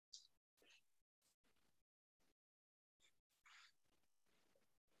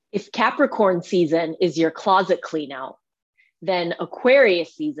If Capricorn season is your closet clean out, then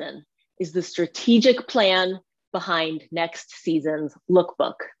Aquarius season is the strategic plan behind next season's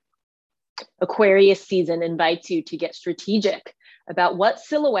lookbook. Aquarius season invites you to get strategic about what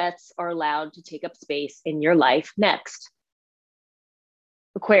silhouettes are allowed to take up space in your life next.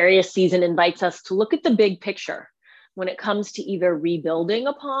 Aquarius season invites us to look at the big picture when it comes to either rebuilding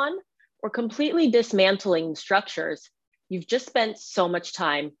upon or completely dismantling structures you've just spent so much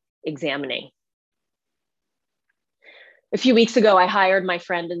time examining. A few weeks ago, I hired my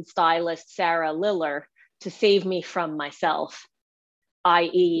friend and stylist, Sarah Liller, to save me from myself,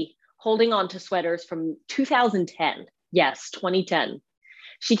 i.e. holding on to sweaters from 2010. Yes, 2010.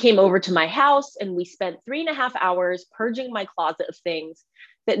 She came over to my house and we spent 3.5 hours purging my closet of things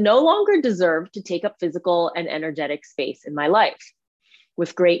that no longer deserved to take up physical and energetic space in my life.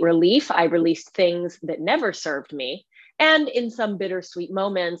 With great relief, I released things that never served me. And in some bittersweet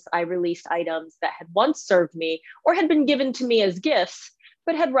moments, I released items that had once served me or had been given to me as gifts,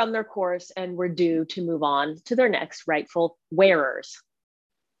 but had run their course and were due to move on to their next rightful wearers.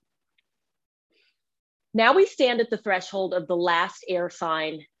 Now we stand at the threshold of the last air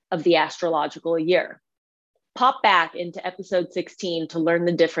sign of the astrological year. Pop back into episode 16 to learn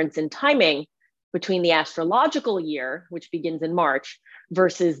the difference in timing between the astrological year, which begins in March,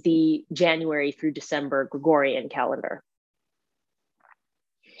 versus the January through December Gregorian calendar.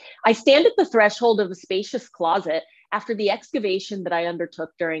 I stand at the threshold of a spacious closet after the excavation that I undertook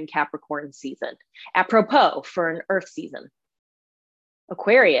during Capricorn season, apropos for an Earth season.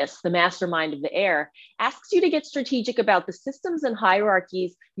 Aquarius, the mastermind of the air, asks you to get strategic about the systems and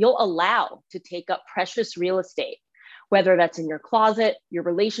hierarchies you'll allow to take up precious real estate, whether that's in your closet, your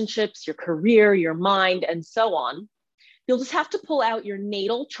relationships, your career, your mind, and so on. You'll just have to pull out your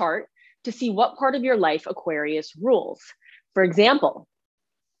natal chart to see what part of your life Aquarius rules. For example,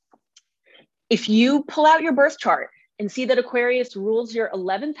 if you pull out your birth chart and see that Aquarius rules your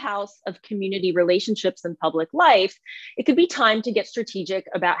 11th house of community relationships and public life, it could be time to get strategic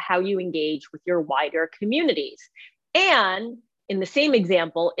about how you engage with your wider communities. And in the same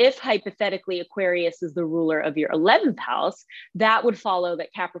example, if hypothetically Aquarius is the ruler of your 11th house, that would follow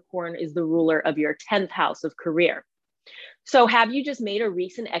that Capricorn is the ruler of your 10th house of career. So have you just made a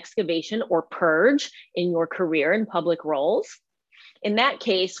recent excavation or purge in your career and public roles? In that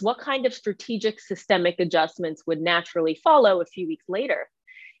case, what kind of strategic systemic adjustments would naturally follow a few weeks later?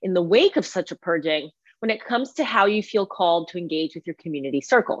 In the wake of such a purging, when it comes to how you feel called to engage with your community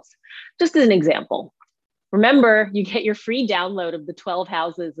circles. Just as an example, remember, you get your free download of the 12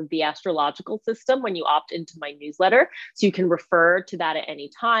 houses of the astrological system when you opt into my newsletter, so you can refer to that at any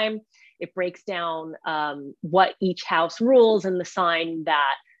time. It breaks down what each house rules and the sign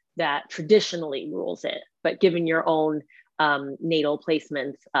that traditionally rules it, but given your own natal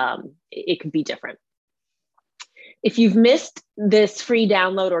placements, it could be different. If you've missed this free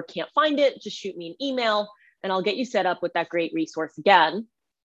download or can't find it, just shoot me an email and I'll get you set up with that great resource again.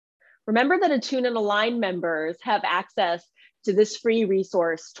 Remember that Attune and Align members have access to this free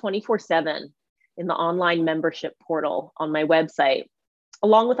resource 24/7 in the online membership portal on my website,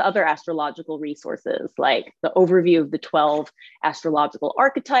 along with other astrological resources like the overview of the 12 astrological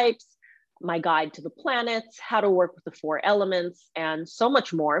archetypes, my guide to the planets, how to work with the 4 elements, and so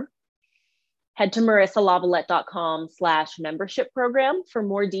much more. Head to marissalavalette.com/membership program for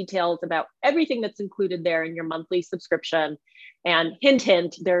more details about everything that's included there in your monthly subscription. And hint,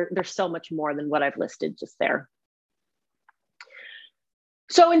 hint, there's so much more than what I've listed just there.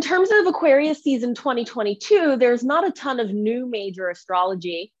 So in terms of Aquarius season 2022, there's not a ton of new major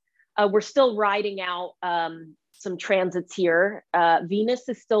astrology. We're still riding out some transits here. Venus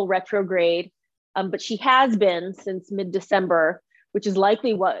is still retrograde, but she has been since mid-December, which is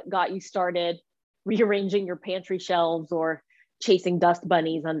likely what got you started rearranging your pantry shelves or chasing dust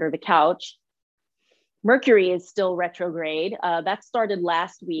bunnies under the couch. Mercury is still retrograde. That started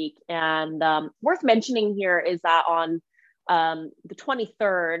last week. And worth mentioning here is that on the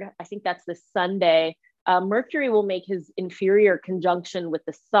 23rd, I think that's this Sunday, Mercury will make his inferior conjunction with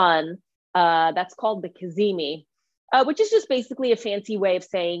the sun. That's called the Cazimi, which is just basically a fancy way of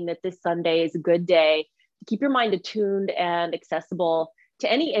saying that this Sunday is a good day to keep your mind attuned and accessible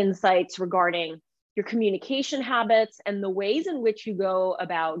to any insights regarding your communication habits and the ways in which you go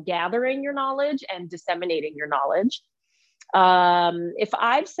about gathering your knowledge and disseminating your knowledge. If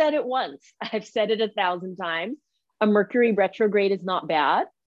I've said it once, I've said it 1,000 times. A Mercury retrograde is not bad.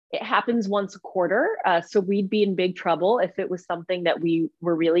 It happens once a quarter, so we'd be in big trouble if it was something that we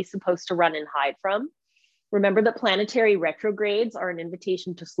were really supposed to run and hide from. Remember that planetary retrogrades are an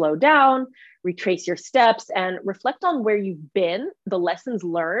invitation to slow down, retrace your steps, and reflect on where you've been, the lessons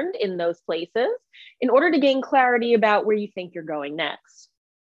learned in those places, in order to gain clarity about where you think you're going next.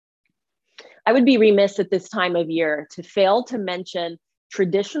 I would be remiss at this time of year to fail to mention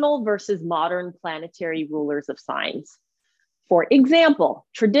traditional versus modern planetary rulers of signs. For example,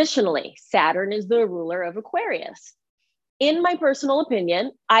 traditionally, Saturn is the ruler of Aquarius. In my personal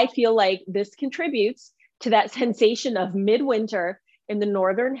opinion, I feel like this contributes to that sensation of midwinter in the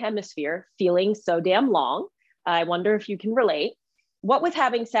Northern Hemisphere feeling so damn long. I wonder if you can relate. What with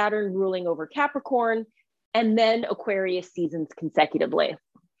having Saturn ruling over Capricorn and then Aquarius seasons consecutively.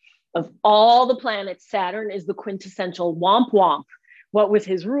 Of all the planets, Saturn is the quintessential womp womp, what with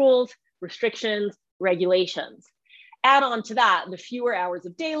his rules, restrictions, regulations. Add on to that the fewer hours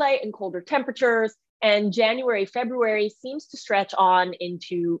of daylight and colder temperatures, and January, February seems to stretch on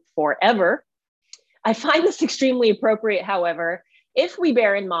into forever. I find this extremely appropriate, however, if we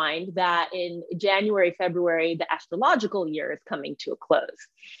bear in mind that in January, February, the astrological year is coming to a close.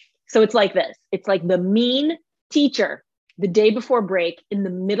 So it's like this. It's like the mean teacher the day before break in the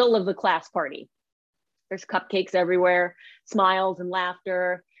middle of the class party. There's cupcakes everywhere, smiles and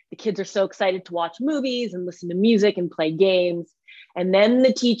laughter. The kids are so excited to watch movies and listen to music and play games. And then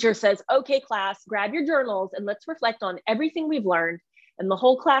the teacher says, okay, class, grab your journals and let's reflect on everything we've learned. And the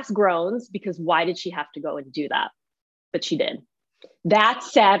whole class groans because why did she have to go and do that? But she did.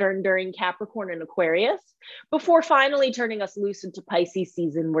 That's Saturn during Capricorn and Aquarius, before finally turning us loose into Pisces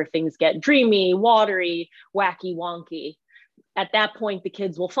season where things get dreamy, watery, wacky, wonky. At that point, the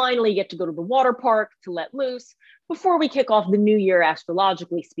kids will finally get to go to the water park to let loose before we kick off the new year,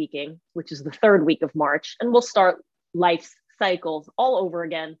 astrologically speaking, which is the third week of March, and we'll start life's cycles all over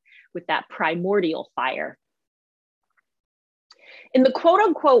again with that primordial fire. In the quote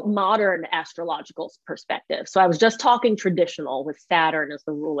unquote modern astrological perspective, so I was just talking traditional with Saturn as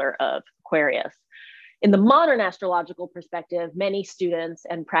the ruler of Aquarius. In the modern astrological perspective, many students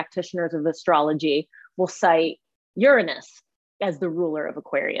and practitioners of astrology will cite Uranus as the ruler of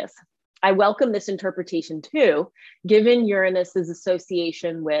Aquarius. I welcome this interpretation too, given Uranus's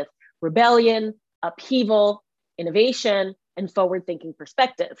association with rebellion, upheaval, innovation, and forward-thinking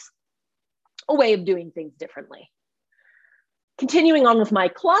perspectives, a way of doing things differently. Continuing on with my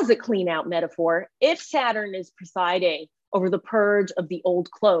closet clean out metaphor, if Saturn is presiding over the purge of the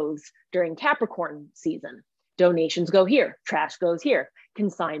old clothes during Capricorn season, donations go here, trash goes here,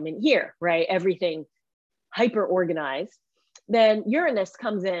 consignment here, right? Everything hyper organized. Then Uranus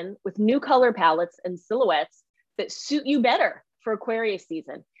comes in with new color palettes and silhouettes that suit you better for Aquarius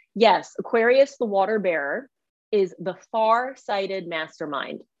season. Yes, Aquarius, the water bearer, is the far-sighted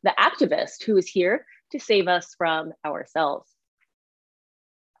mastermind, the activist who is here to save us from ourselves.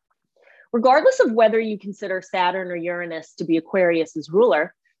 Regardless of whether you consider Saturn or Uranus to be Aquarius's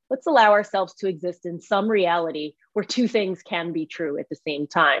ruler, let's allow ourselves to exist in some reality where two things can be true at the same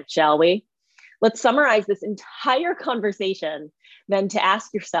time, shall we? Let's summarize this entire conversation then to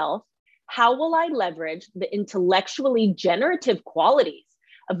ask yourself, how will I leverage the intellectually generative qualities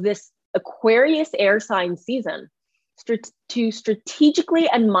of this Aquarius air sign season to strategically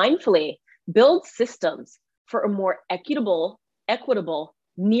and mindfully build systems for a more equitable,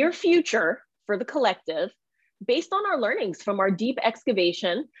 near future for the collective based on our learnings from our deep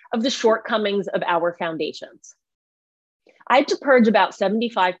excavation of the shortcomings of our foundations? I had to purge about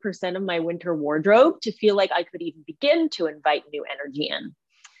 75% of my winter wardrobe to feel like I could even begin to invite new energy in.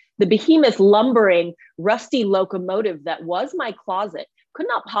 The behemoth, lumbering, rusty locomotive that was my closet could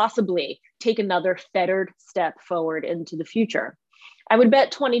not possibly take another fettered step forward into the future. I would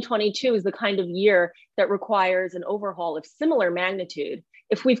bet 2022 is the kind of year that requires an overhaul of similar magnitude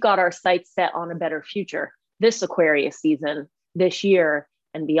if we've got our sights set on a better future this Aquarius season, this year,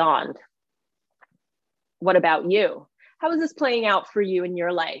 and beyond. What about you? How is this playing out for you in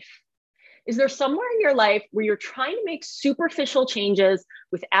your life? Is there somewhere in your life where you're trying to make superficial changes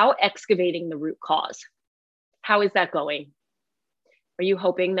without excavating the root cause? How is that going? Are you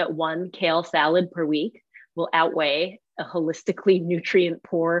hoping that one kale salad per week will outweigh a holistically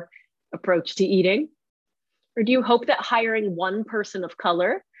nutrient-poor approach to eating? Or do you hope that hiring one person of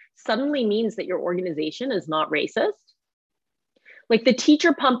color suddenly means that your organization is not racist? Like the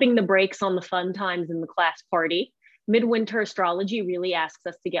teacher pumping the brakes on the fun times in the class party, midwinter astrology really asks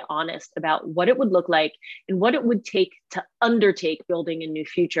us to get honest about what it would look like and what it would take to undertake building a new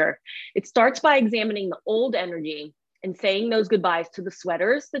future. It starts by examining the old energy and saying those goodbyes to the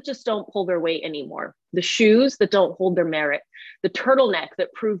sweaters that just don't pull their weight anymore, the shoes that don't hold their merit, the turtleneck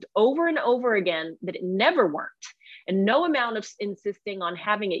that proved over and over again that it never worked, and no amount of insisting on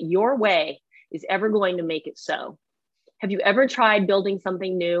having it your way is ever going to make it so. Have you ever tried building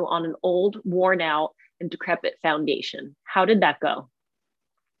something new on an old, worn out, and decrepit foundation? How did that go?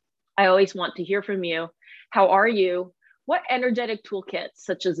 I always want to hear from you. How are you? What energetic toolkits,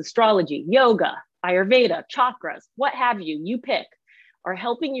 such as astrology, yoga, Ayurveda, chakras, what have you, you pick, are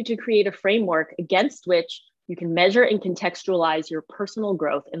helping you to create a framework against which you can measure and contextualize your personal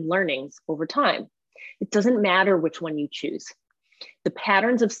growth and learnings over time? It doesn't matter which one you choose. The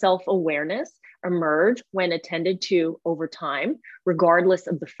patterns of self-awareness emerge when attended to over time, regardless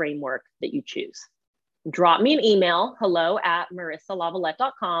of the framework that you choose. Drop me an email,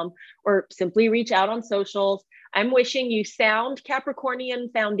 hello@marissalavalette.com, or simply reach out on socials. I'm wishing you sound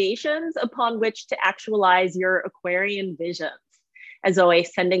Capricornian foundations upon which to actualize your Aquarian visions. As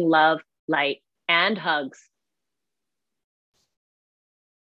always, sending love, light, and hugs.